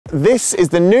This is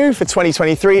the new for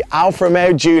 2023 Alfa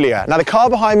Romeo Giulia. Now the car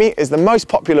behind me is the most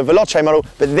popular Veloce model,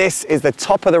 but this is the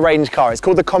top of the range car. It's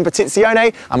called the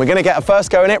Competizione, and we're going to get a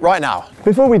first go in it right now.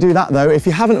 Before we do that though, if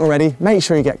you haven't already, make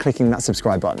sure you get clicking that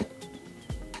subscribe button.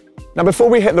 Now before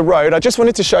we hit the road, I just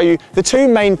wanted to show you the two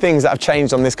main things that have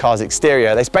changed on this car's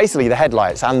exterior. There's basically the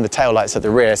headlights and the tail lights at the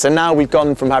rear. So now we've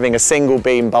gone from having a single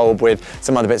beam bulb with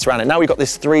some other bits around it. Now we've got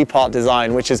this three-part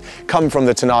design which has come from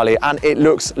the Tonale, and it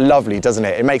looks lovely, doesn't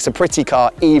it? It makes a pretty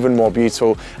car even more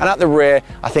beautiful. And at the rear,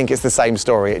 I think it's the same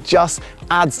story. It just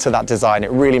adds to that design.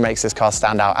 It really makes this car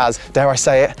stand out as, dare I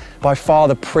say it, by far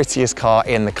the prettiest car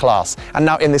in the class. And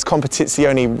now in this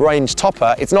Competizione range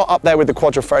topper, it's not up there with the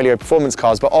Quadrifoglio performance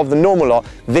cars, but of the normal lot,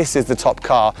 this is the top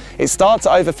car. It starts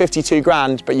at over 52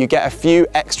 grand, but you get a few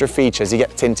extra features. You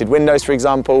get tinted windows, for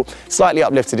example, slightly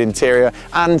uplifted interior,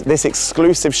 and this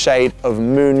exclusive shade of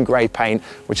moon grey paint,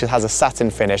 which has a satin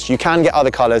finish. You can get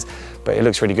other colors, but it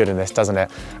looks really good in this, doesn't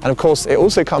it? And of course, it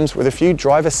also comes with a few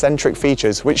driver-centric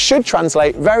features, which should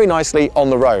translate very nicely on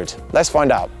the road. Let's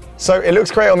find out. So it looks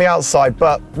great on the outside,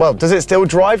 but, well, does it still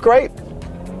drive great?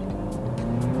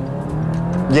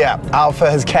 Yeah,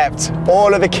 Alfa has kept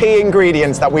all of the key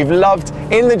ingredients that we've loved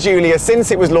in the Giulia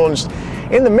since it was launched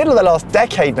in the middle of the last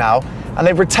decade now, and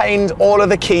they've retained all of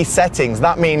the key settings.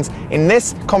 That means in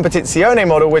this Competizione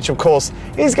model, which of course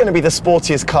is going to be the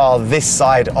sportiest car this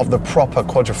side of the proper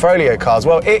Quadrifoglio cars,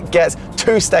 well, it gets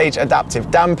two-stage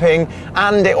adaptive damping,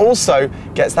 and it also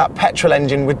gets that petrol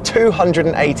engine with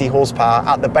 280 horsepower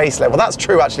at the base level. That's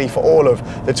true actually for all of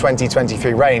the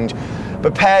 2023 range,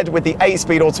 but paired with the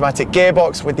 8-speed automatic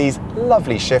gearbox with these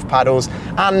lovely shift paddles,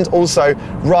 and also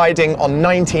riding on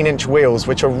 19-inch wheels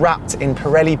which are wrapped in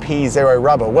Pirelli P0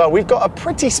 rubber. Well, we've got a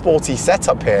pretty sporty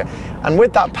setup here, and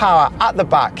with that power at the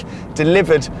back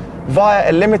delivered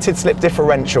via a limited slip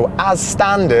differential as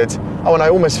standard. Oh, and I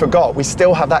almost forgot, we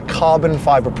still have that carbon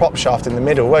fiber prop shaft in the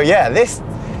middle. Well, yeah, this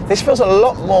feels a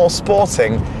lot more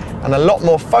sporting and a lot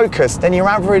more focused than your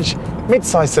average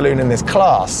mid-size saloon in this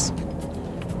class.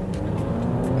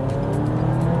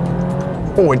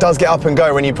 Oh, it does get up and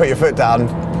go when you put your foot down.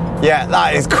 Yeah,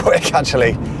 that is quick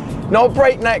actually. Not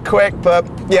breakneck quick, but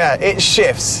yeah, it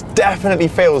shifts. Definitely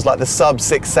feels like the sub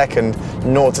 6 second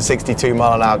 0 to 62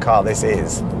 mile an hour car this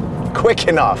is. Quick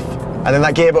enough. And then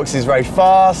that gearbox is very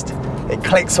fast. It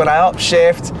clicks when I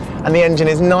upshift, and the engine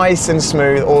is nice and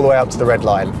smooth all the way up to the red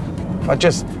line. If I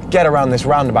just get around this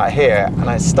roundabout here and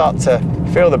I start to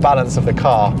feel the balance of the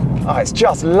car, oh, it's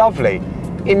just lovely.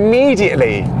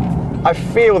 Immediately, I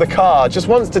feel the car just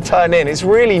wants to turn in. It's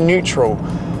really neutral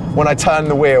when I turn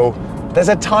the wheel. There's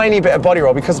a tiny bit of body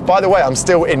roll because, by the way, I'm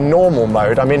still in normal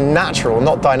mode. I'm in natural,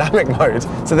 not dynamic mode.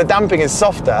 So the damping is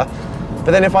softer.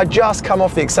 But then if I just come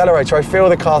off the accelerator, I feel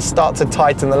the car start to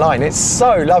tighten the line. It's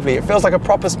so lovely. It feels like a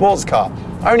proper sports car.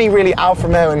 Only really Alfa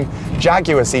Romeo and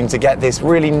Jaguar seem to get this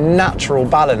really natural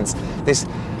balance, this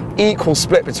equal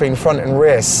split between front and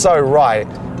rear, so right.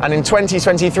 And in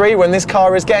 2023, when this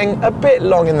car is getting a bit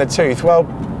long in the tooth, well,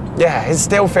 yeah, it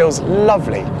still feels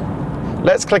lovely.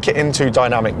 Let's click it into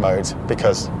dynamic mode,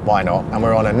 because why not? And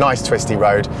we're on a nice twisty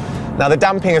road. Now the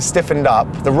damping has stiffened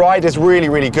up. The ride is really,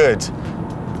 really good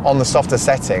on the softer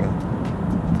setting.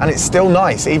 And it's still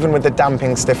nice, even with the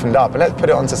damping stiffened up. And let's put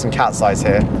it onto some cat's eyes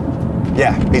here.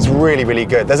 Yeah, it's really, really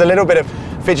good. There's a little bit of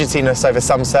fidgetiness over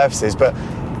some surfaces, but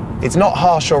it's not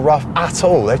harsh or rough at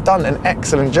all. They've done an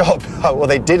excellent job. Well,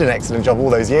 they did an excellent job all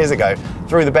those years ago.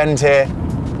 Through the bend here,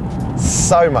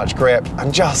 so much grip,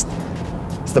 and just,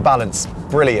 it's the balance.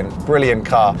 Brilliant, brilliant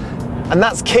car. And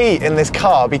that's key in this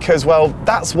car because, well,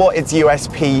 that's what its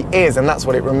USP is, and that's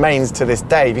what it remains to this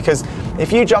day. Because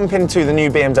if you jump into the new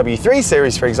BMW 3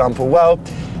 Series, for example, well,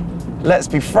 let's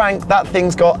be frank, that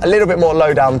thing's got a little bit more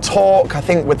low down torque. I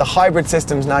think with the hybrid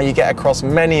systems now you get across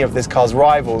many of this car's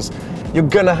rivals, you're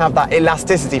gonna have that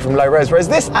elasticity from low roads, whereas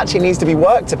this actually needs to be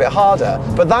worked a bit harder.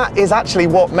 But that is actually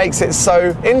what makes it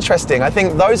so interesting. I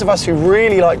think those of us who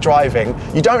really like driving,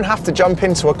 you don't have to jump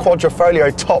into a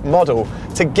Quadrifoglio top model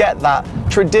to get that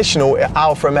traditional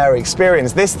Alfa Romeo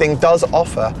experience. This thing does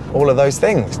offer all of those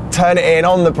things. Turn it in,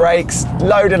 on the brakes,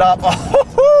 load it up.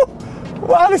 Oh,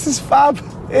 wow, this is fab.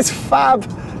 It's fab.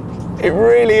 It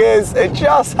really is. It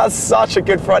just has such a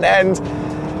good front end.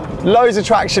 Loads of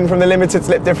traction from the limited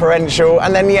slip differential,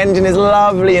 and then the engine is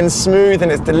lovely and smooth in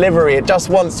its delivery. It just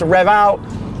wants to rev out.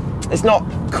 It's not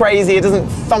crazy, it doesn't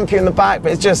thump you in the back,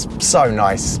 but it's just so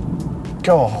nice.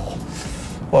 God,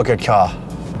 what a good car.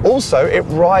 Also, it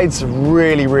rides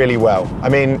really, really well. I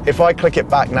mean, if I click it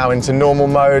back now into normal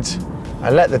mode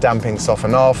and let the damping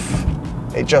soften off,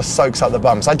 it just soaks up the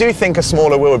bumps. I do think a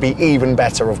smaller wheel would be even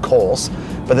better, of course,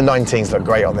 but the 19s look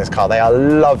great on this car. They are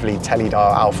lovely teledial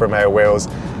Alfa Romeo wheels,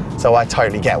 so I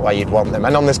totally get why you'd want them.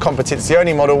 And on this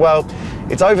Competizione model, well,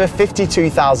 it's over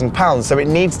 £52,000, so it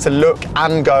needs to look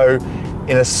and go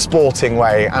in a sporting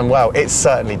way, and well, it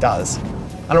certainly does.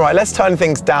 And all right, let's turn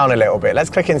things down a little bit. Let's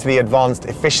click into the advanced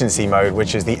efficiency mode,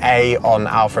 which is the A on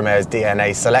Alfa Romeo's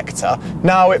DNA selector.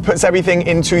 Now it puts everything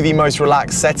into the most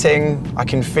relaxed setting. I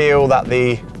can feel that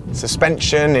the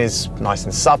suspension is nice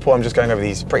and supple. I'm just going over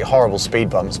these pretty horrible speed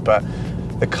bumps, but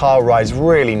the car rides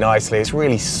really nicely. It's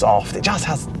really soft. It just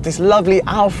has this lovely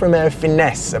Alfa Romeo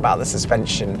finesse about the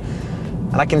suspension.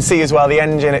 And I can see as well the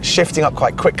engine, it's shifting up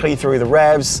quite quickly through the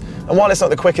revs. And while it's not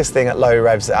the quickest thing at low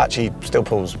revs, it actually still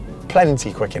pulls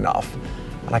plenty quick enough.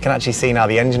 And I can actually see now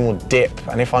the engine will dip,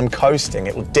 and if I'm coasting,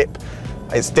 it will dip.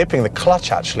 It's dipping the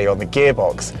clutch actually on the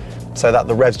gearbox so that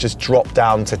the revs just drop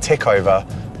down to tick over.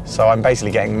 So I'm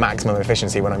basically getting maximum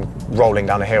efficiency when I'm rolling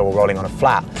down a hill or rolling on a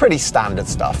flat. Pretty standard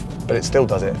stuff, but it still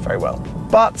does it very well.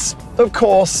 But of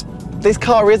course, this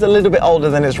car is a little bit older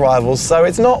than its rivals, so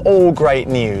it's not all great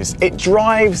news. It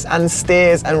drives and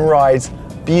steers and rides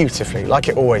beautifully, like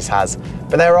it always has.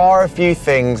 But there are a few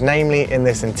things, namely in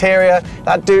this interior,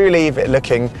 that do leave it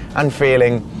looking and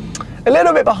feeling a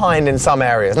little bit behind in some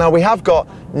areas. Now, we have got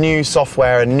new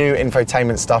software and new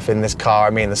infotainment stuff in this car. I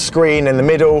mean, the screen in the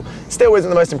middle still isn't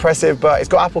the most impressive, but it's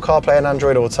got Apple CarPlay and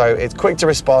Android Auto. It's quick to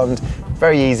respond,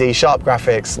 very easy, sharp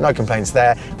graphics, no complaints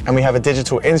there. And we have a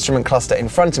digital instrument cluster in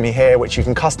front of me here, which you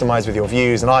can customize with your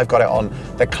views. And I've got it on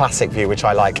the classic view, which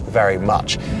I like very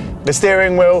much. The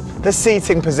steering wheel, the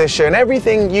seating position,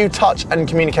 everything you touch and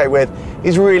communicate with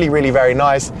is really, really very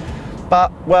nice.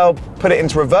 But, well, put it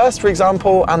into reverse, for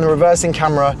example, and the reversing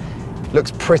camera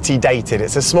looks pretty dated.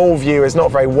 It's a small view, it's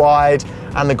not very wide,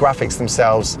 and the graphics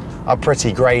themselves are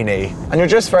pretty grainy. And you're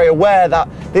just very aware that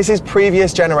this is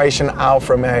previous generation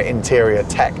Alfa Romeo interior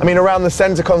tech. I mean, around the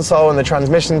center console and the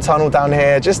transmission tunnel down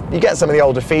here, you get some of the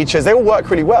older features. They all work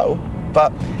really well,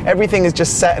 but everything is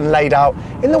just set and laid out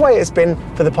in the way it's been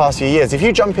for the past few years. If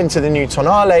you jump into the new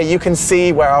Tonale, you can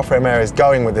see where Alfa Romeo is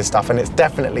going with this stuff, and it's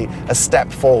definitely a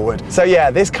step forward. So yeah,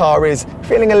 this car is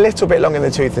feeling a little bit long in the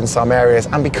tooth in some areas,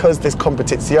 and because this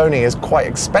Competizione is quite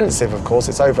expensive, of course,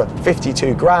 it's over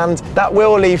 52 grand, that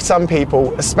will leave some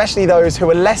people, especially those who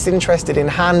are less interested in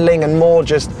handling and more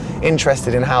just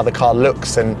interested in how the car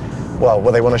looks and, well,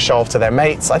 what they want to show off to their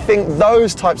mates. I think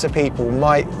those types of people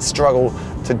might struggle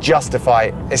to justify,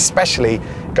 especially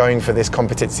going for this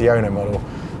Competizione model.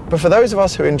 But for those of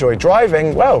us who enjoy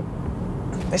driving, well,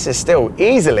 this is still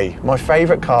easily my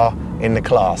favorite car in the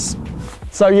class.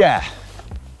 So yeah,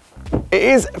 it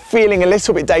is feeling a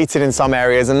little bit dated in some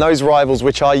areas, and those rivals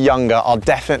which are younger are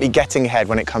definitely getting ahead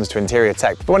when it comes to interior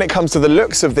tech. But when it comes to the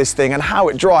looks of this thing and how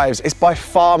it drives, it's by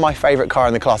far my favorite car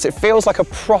in the class. It feels like a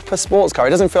proper sports car. It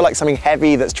doesn't feel like something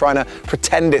heavy that's trying to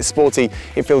pretend it's sporty.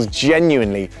 It feels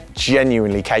genuinely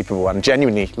capable and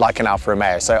genuinely like an Alfa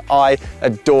Romeo. So I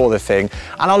adore the thing,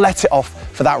 and I'll let it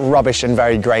off for that rubbish and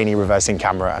very grainy reversing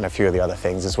camera and a few of the other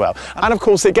things as well. And of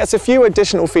course, it gets a few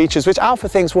additional features which Alfa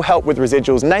thinks will help with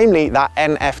residuals, namely that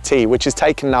NFT, which is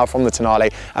taken now from the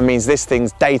Tonale and means this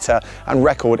thing's data and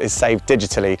record is saved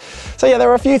digitally. So yeah, there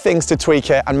are a few things to tweak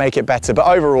it and make it better, but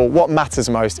overall, what matters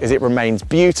most is it remains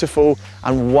beautiful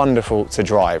and wonderful to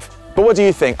drive. But what do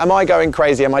you think? Am I going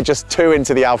crazy? Am I just too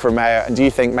into the Alfa Romeo? And do you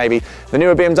think maybe the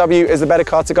newer BMW is the better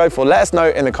car to go for? Let us know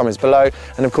in the comments below.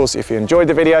 And of course, if you enjoyed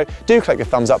the video, do click the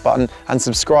thumbs up button and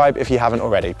subscribe if you haven't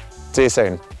already. See you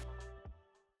soon.